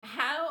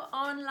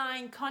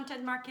online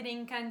content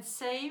marketing can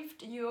save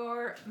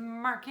your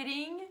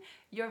marketing,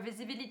 your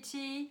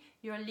visibility,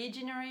 your lead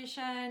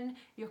generation,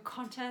 your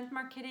content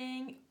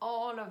marketing,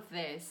 all of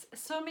this.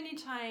 So many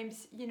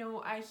times,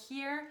 I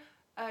hear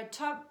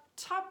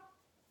top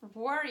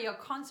worry or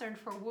concern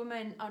for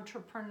women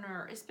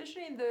entrepreneur,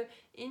 especially in the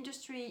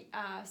industry,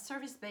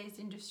 service-based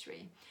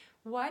industry.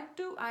 What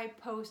do I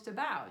post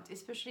about?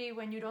 Especially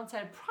when you don't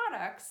sell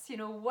products,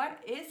 what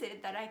is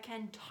it that I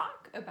can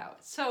talk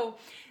about? So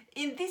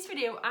in this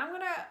video, I'm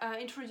gonna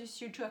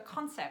introduce you to a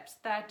concept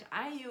that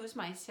I use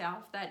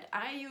myself, that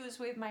I use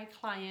with my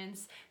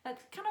clients,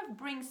 that kind of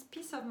brings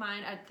peace of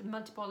mind at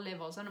multiple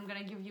levels. And I'm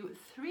gonna give you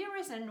 3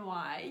 reasons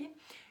why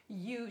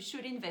you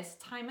should invest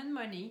time and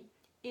money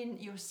in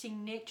your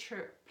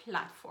signature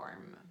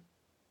platform.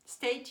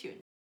 Stay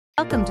tuned.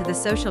 Welcome to the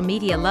Social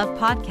Media Love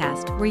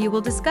podcast, where you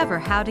will discover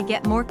how to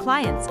get more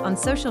clients on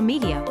social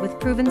media with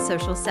proven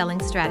social selling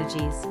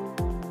strategies.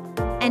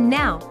 And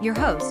now, your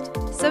host,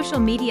 social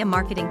media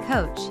marketing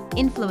coach,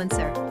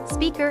 influencer,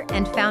 speaker,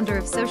 and founder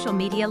of Social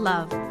Media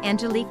Love,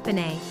 Angelique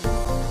Benet.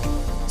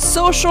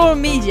 Social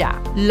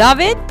media, love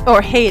it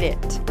or hate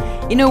it.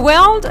 In a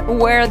world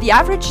where the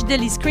average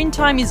daily screen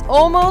time is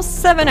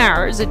almost 7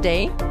 hours a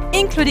day,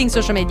 including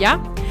social media,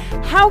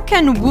 how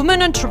can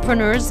women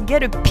entrepreneurs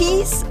get a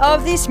piece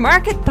of this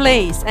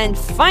marketplace and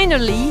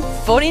finally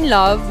fall in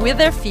love with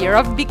their fear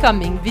of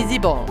becoming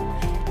visible?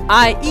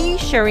 i.e.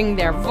 sharing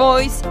their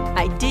voice,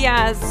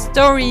 ideas,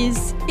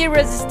 stories,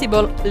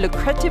 irresistible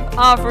lucrative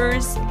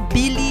offers,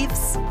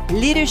 beliefs,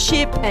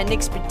 leadership and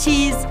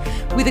expertise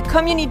with a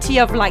community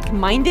of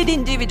like-minded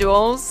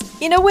individuals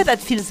in a way that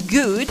feels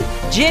good,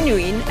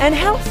 genuine and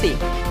healthy.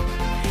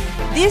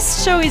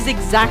 This show is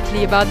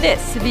exactly about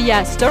this.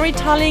 Via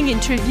storytelling,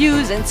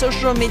 interviews, and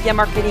social media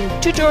marketing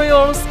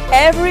tutorials,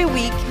 every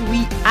week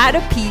we add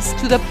a piece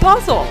to the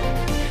puzzle.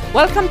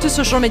 Welcome to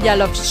Social Media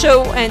Love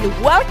Show and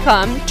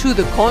welcome to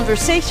the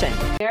conversation.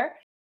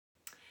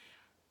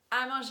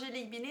 I'm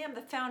Angelique Benet, I'm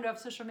the founder of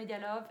Social Media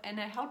Love, and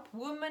I help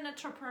women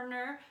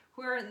entrepreneurs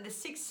who are in the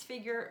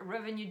 6-figure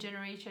revenue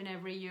generation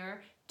every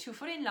year to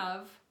fall in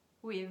love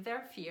with their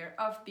fear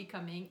of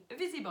becoming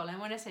visible. And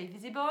when I say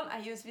visible, I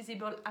use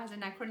visible as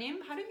an acronym.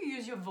 How do you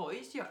use your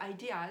voice, your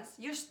ideas,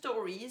 your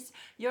stories,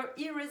 your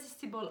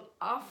irresistible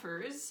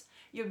offers,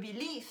 your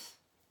belief,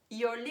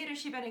 your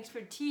leadership and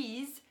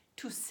expertise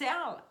to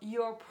sell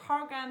your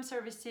program,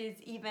 services,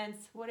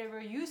 events,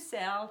 whatever you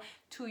sell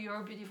to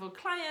your beautiful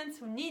clients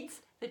who needs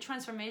the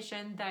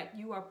transformation that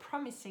you are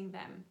promising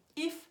them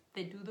if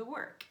they do the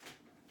work.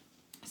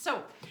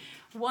 So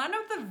one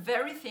of the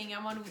very things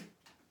I want to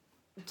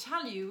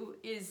tell you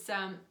is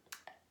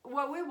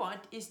what we want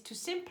is to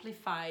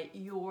simplify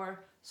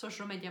your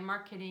social media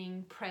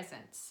marketing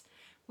presence.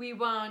 We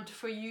want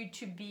for you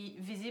to be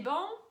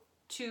visible,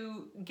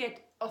 to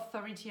get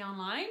authority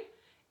online,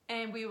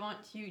 and we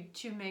want you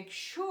to make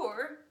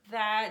sure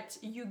that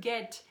you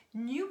get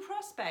new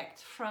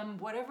prospects from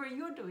whatever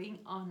you're doing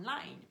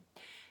online.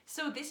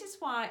 So this is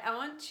why I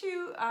want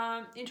to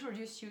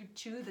introduce you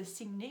to the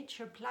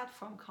signature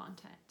platform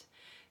content.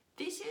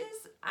 This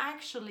is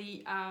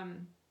actually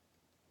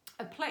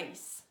a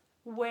place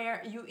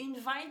where you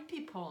invite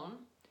people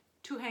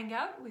to hang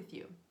out with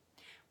you,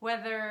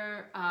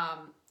 whether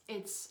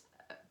it's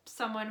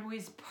someone who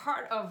is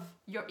part of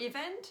your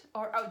event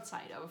or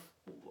outside of.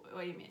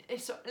 What do you mean?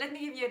 So let me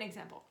give you an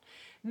example.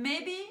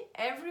 Maybe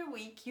every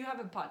week you have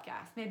a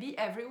podcast, maybe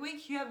every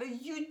week you have a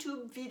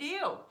YouTube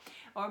video,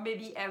 or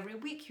maybe every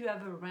week you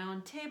have a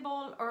round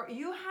table, or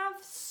you have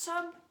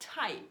some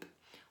type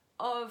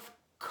of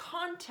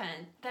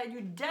content that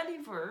you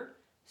deliver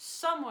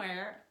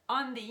somewhere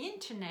on the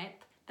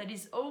internet that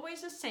is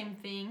always the same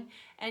thing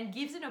and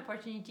gives an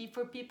opportunity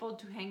for people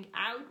to hang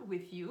out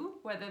with you,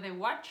 whether they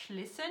watch,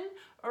 listen,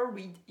 or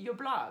read your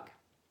blog.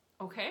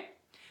 Okay?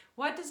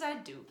 What does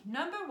that do?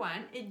 Number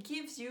one, it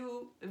gives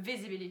you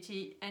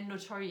visibility and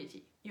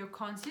notoriety. You're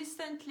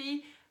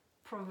consistently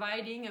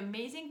providing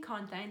amazing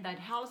content that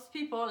helps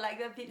people, like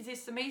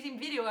this amazing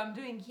video I'm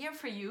doing here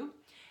for you,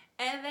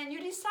 and then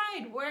you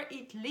decide where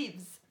it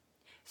lives.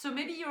 So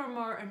maybe you're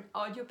more an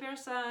audio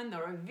person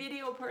or a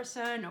video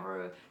person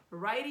or a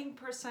writing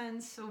person.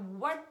 So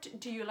what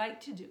do you like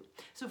to do?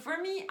 So for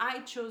me, I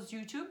chose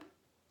YouTube,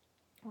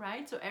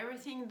 right? So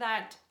everything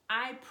that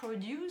I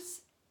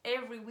produce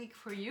every week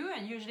for you,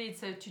 and usually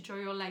it's a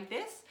tutorial like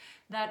this,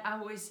 that I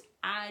always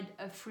add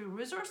a free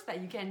resource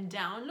that you can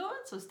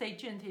download. So stay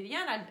tuned till the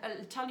end.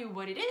 I'll tell you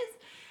what it is.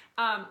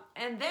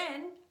 And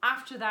then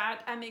after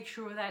that, I make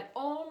sure that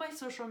all my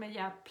social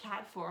media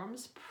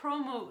platforms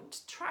promote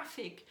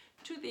traffic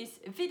to this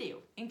video,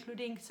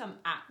 including some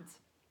ads.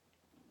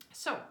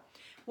 So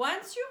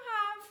once you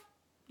have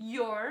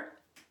your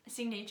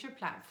signature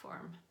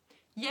platform,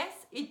 yes,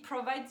 it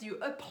provides you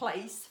a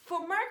place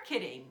for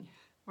marketing,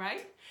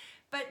 right?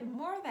 But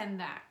more than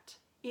that,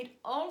 it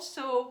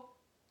also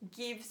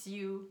gives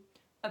you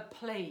a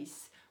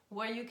place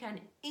where you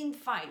can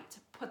invite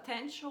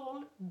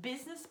potential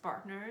business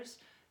partners,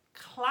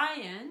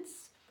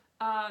 clients,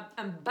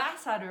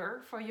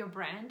 ambassador for your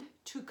brand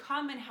to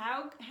come and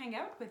hang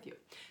out with you.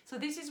 So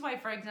this is why,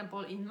 for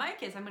example, in my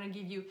case, I'm going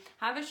to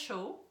have a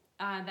show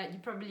that you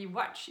probably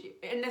watch,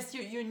 unless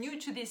you're new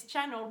to this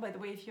channel. By the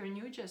way, if you're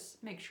new,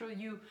 just make sure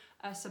you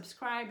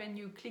subscribe and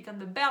you click on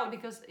the bell,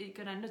 because it's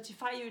gonna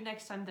notify you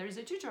next time there is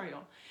a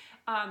tutorial.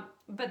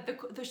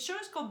 But the show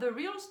is called The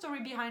Real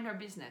Story Behind Our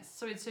Business.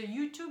 So it's a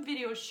YouTube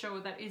video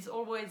show that is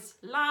always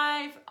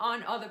live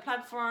on other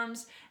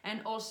platforms,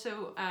 and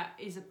also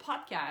is a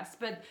podcast.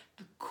 But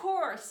the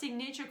core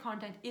signature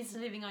content is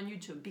living on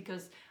YouTube,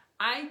 because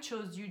I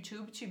chose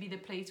YouTube to be the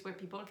place where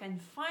people can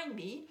find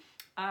me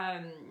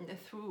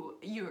through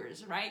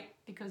years, right?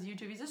 Because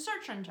YouTube is a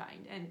search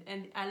engine,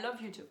 and I love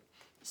YouTube.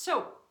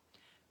 So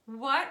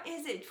what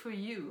is it for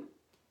you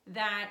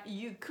that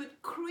you could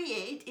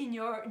create in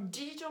your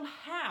digital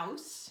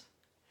house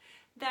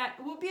that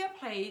will be a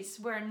place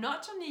where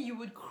not only you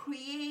would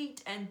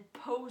create and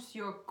post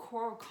your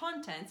core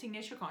content,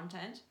 signature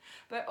content,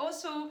 but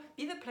also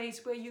be the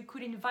place where you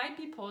could invite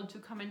people to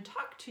come and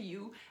talk to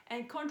you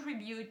and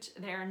contribute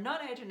their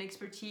knowledge and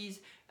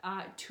expertise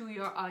to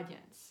your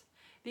audience?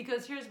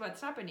 Because here's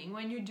what's happening.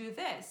 When you do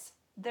this,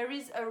 there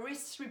is a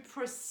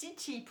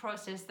reciprocity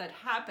process that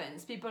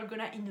happens. People are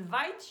gonna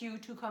invite you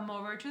to come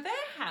over to their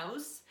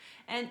house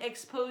and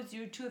expose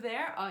you to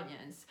their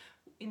audience.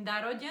 In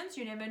that audience,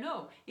 you never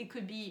know. It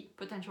could be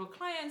potential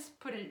clients,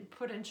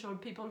 potential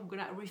people who are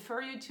gonna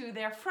refer you to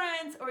their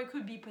friends, or it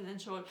could be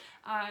potential,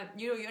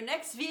 your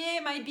next VA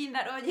might be in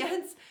that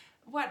audience.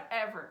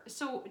 Whatever.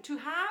 So to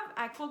have,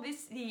 I call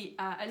this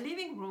a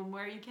living room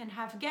where you can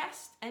have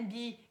guests and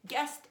be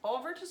guest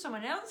over to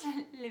someone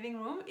else's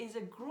living room, is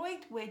a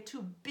great way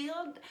to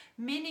build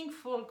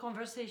meaningful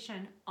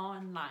conversation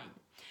online.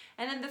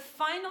 And then the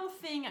final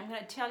thing I'm going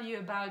to tell you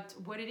about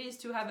what it is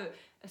to have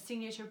a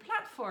signature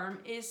platform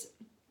is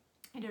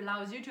it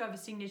allows you to have a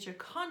signature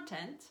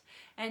content,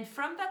 and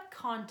from that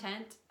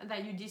content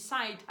that you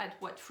decide at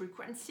what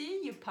frequency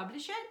you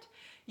publish it,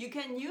 you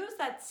can use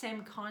that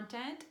same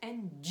content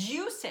and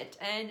juice it.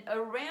 And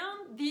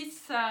around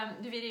this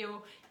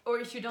video, or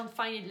if you don't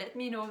find it, let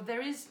me know.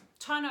 There is a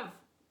ton of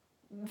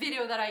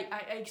video that I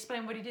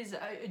explain what it is,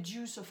 a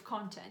juice of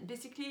content.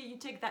 Basically, you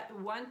take that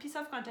one piece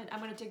of content, I'm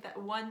going to take that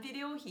one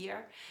video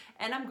here,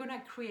 and I'm going to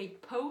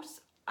create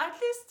posts, at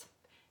least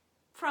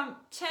from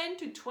 10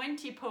 to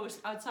 20 posts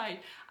out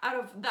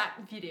of that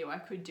video I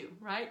could do,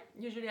 right?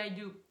 Usually I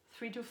do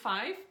 3 to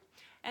 5.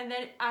 And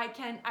then I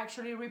can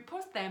actually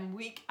repost them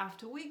week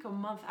after week or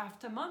month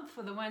after month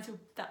for the ones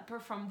that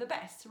perform the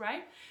best,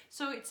 right?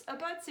 So it's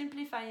about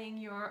simplifying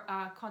your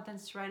content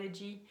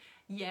strategy.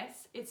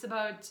 Yes, it's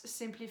about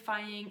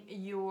simplifying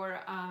your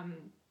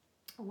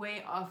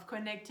way of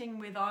connecting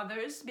with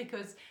others,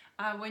 because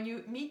when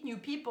you meet new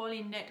people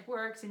in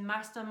networks, in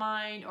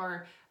mastermind,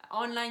 or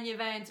online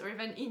events, or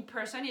even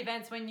in-person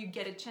events, when you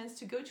get a chance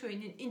to go to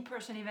an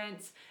in-person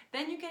events,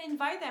 then you can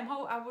invite them.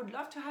 Oh, I would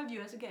love to have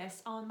you as a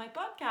guest on my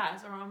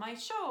podcast or on my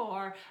show,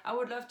 or I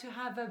would love to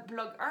have a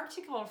blog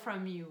article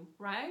from you,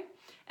 right?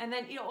 And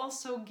then it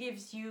also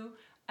gives you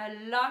a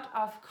lot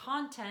of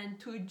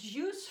content to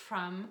juice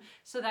from,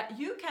 so that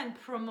you can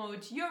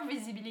promote your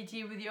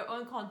visibility with your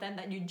own content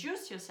that you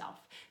juice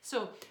yourself.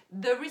 So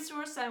the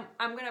resource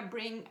I'm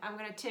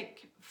gonna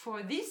take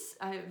for this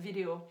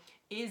video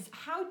is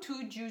how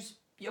to juice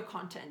your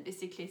content,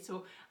 basically.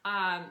 So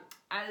I'll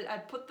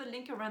put the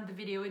link around the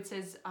video. It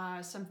says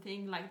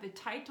something like the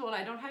title.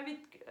 I don't have it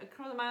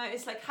across my.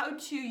 It's like how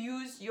to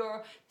use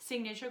your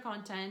signature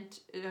content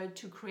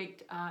to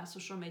create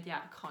social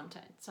media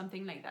content.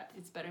 Something like that.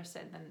 It's better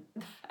said than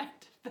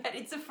that. But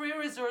it's a free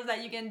resource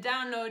that you can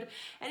download,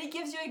 and it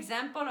gives you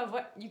example of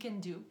what you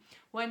can do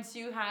once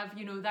you have,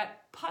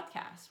 that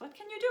podcast. What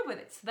can you do with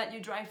it so that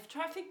you drive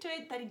traffic to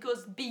it, that it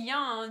goes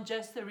beyond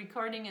just the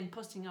recording and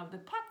posting of the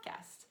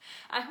podcast?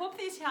 I hope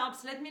this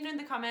helps. Let me know in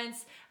the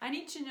comments. I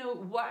need to know,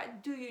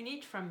 what do you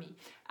need from me?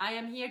 I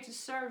am here to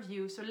serve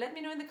you. So let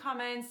me know in the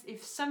comments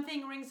if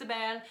something rings a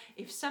bell,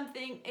 if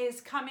something is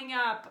coming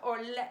up,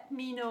 or let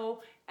me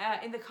know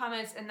in the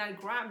comments, and I'll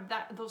grab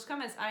those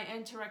comments. I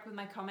interact with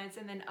my comments,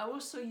 and then I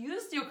also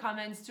use your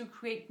comments to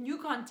create new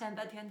content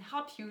that can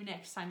help you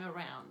next time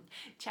around.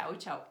 Ciao,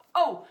 ciao.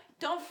 Oh,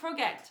 don't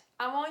forget,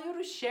 I want you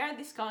to share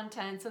this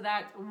content so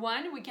that,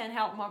 one, we can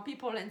help more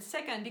people, and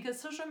second, because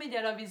Social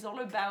Media Love is all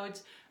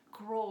about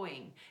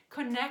growing,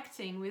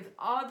 connecting with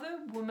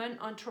other women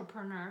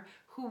entrepreneurs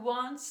who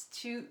wants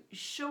to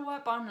show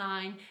up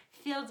online,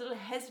 feels a little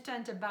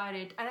hesitant about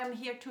it, and I'm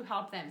here to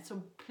help them.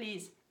 So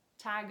please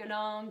tag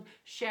along,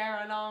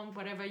 share along,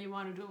 whatever you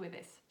want to do with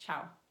this.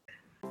 Ciao.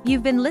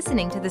 You've been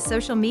listening to the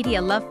Social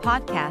Media Love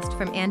podcast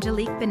from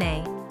Angelique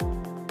Benet.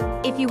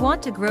 If you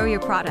want to grow your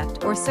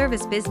product or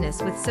service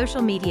business with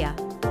social media,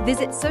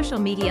 visit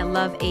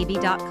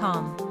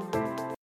socialmedialoveab.com.